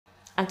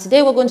And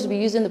today we're going to be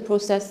using the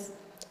process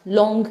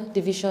long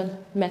division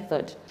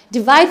method.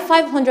 Divide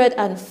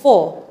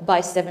 504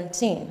 by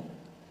 17.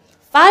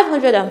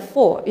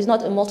 504 is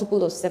not a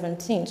multiple of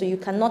 17, so you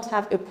cannot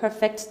have a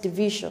perfect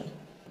division.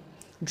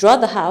 Draw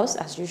the house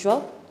as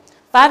usual.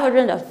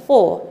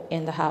 504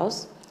 in the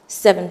house,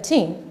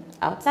 17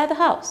 outside the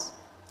house.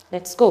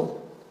 Let's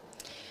go.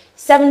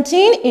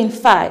 17 in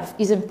 5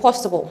 is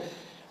impossible,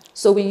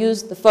 so we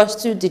use the first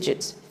two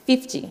digits,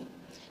 50.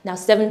 Now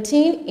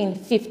 17 in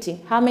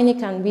 50, how many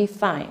can we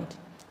find?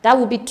 That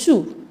would be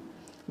 2.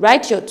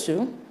 Write your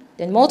 2,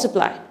 then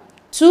multiply.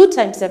 2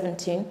 times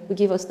 17 will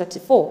give us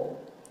 34.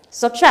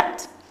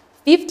 Subtract.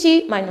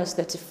 50 minus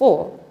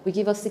 34 will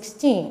give us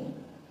 16.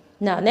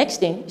 Now, next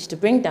thing is to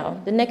bring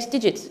down the next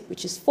digit,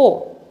 which is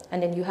 4,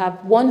 and then you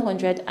have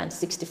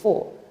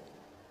 164.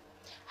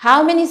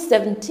 How many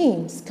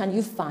 17s can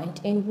you find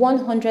in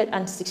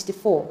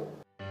 164?